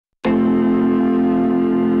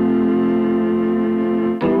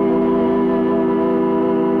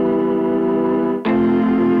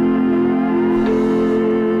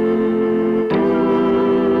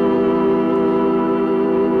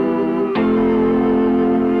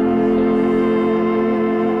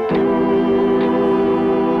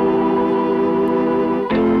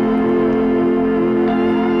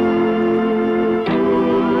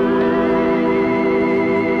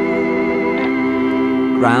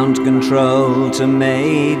Ground control to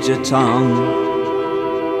Major Tom.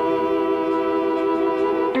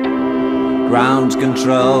 Ground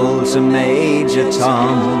control to Major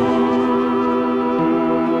Tom.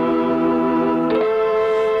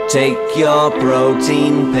 Take your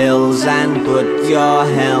protein pills and put your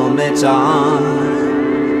helmet on.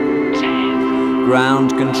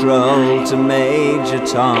 Ground control to Major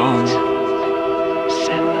Tom.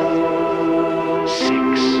 7, 6.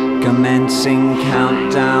 Commencing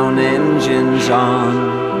countdown, engines on.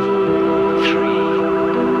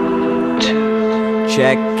 3, 2.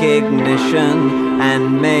 Check ignition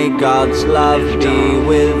and may God's love be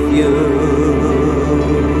with you.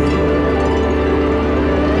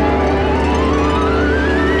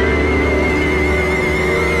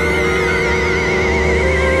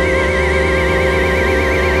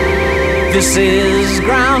 This is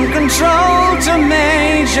ground control to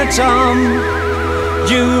Major Tom.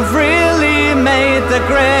 You've really made the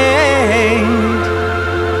grade,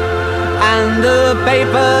 and the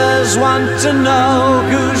papers want to know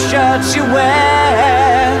whose shirts you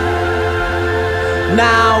wear.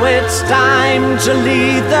 Now it's time to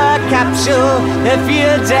leave the capsule if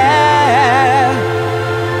you dare.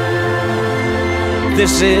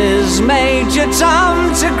 This is Major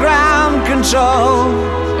Tom to ground control.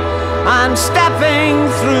 I'm stepping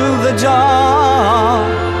through the door,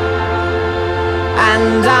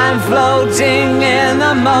 and I'm floating in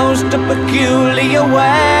a most peculiar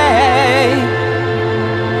way,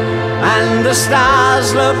 and the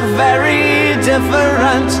stars look very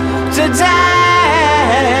different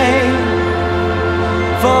today.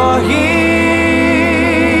 For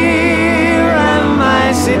here am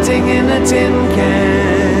I sitting in a tin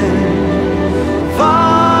can,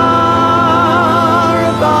 far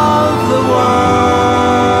above the world.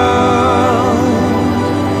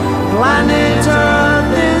 Planet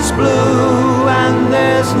Earth is blue and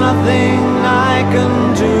there's nothing I can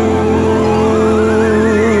do.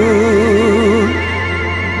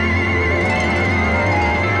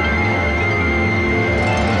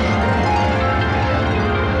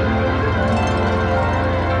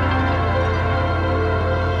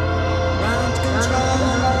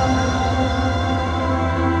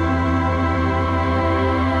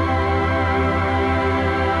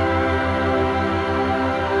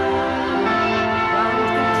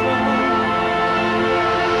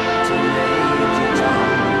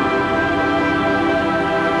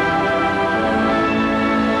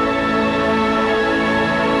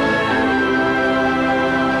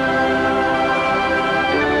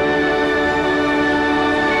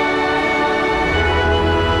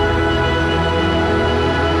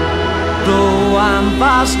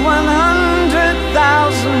 Past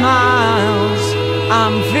 100,000 miles,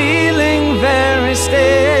 I'm feeling very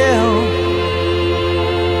still,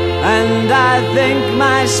 and I think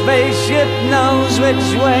my spaceship knows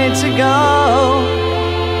which way to go.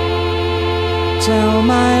 Tell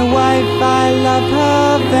my wife I love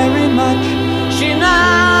her very much, she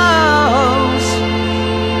knows.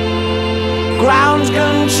 Ground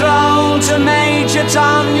control to Major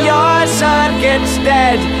Tom, your circuit's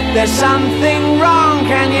dead. There's something wrong,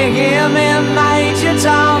 can you hear me, Major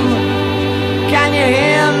Tom? Can you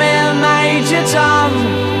hear me, Major Tom?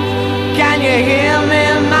 Can you hear me,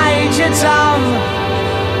 Major Tom?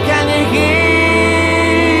 Can you hear?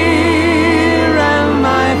 Am I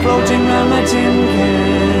floating round my tin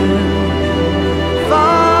can?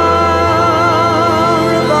 Far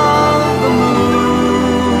above the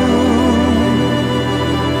moon.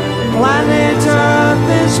 Planet Earth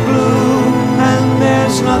is blue and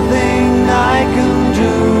there's nothing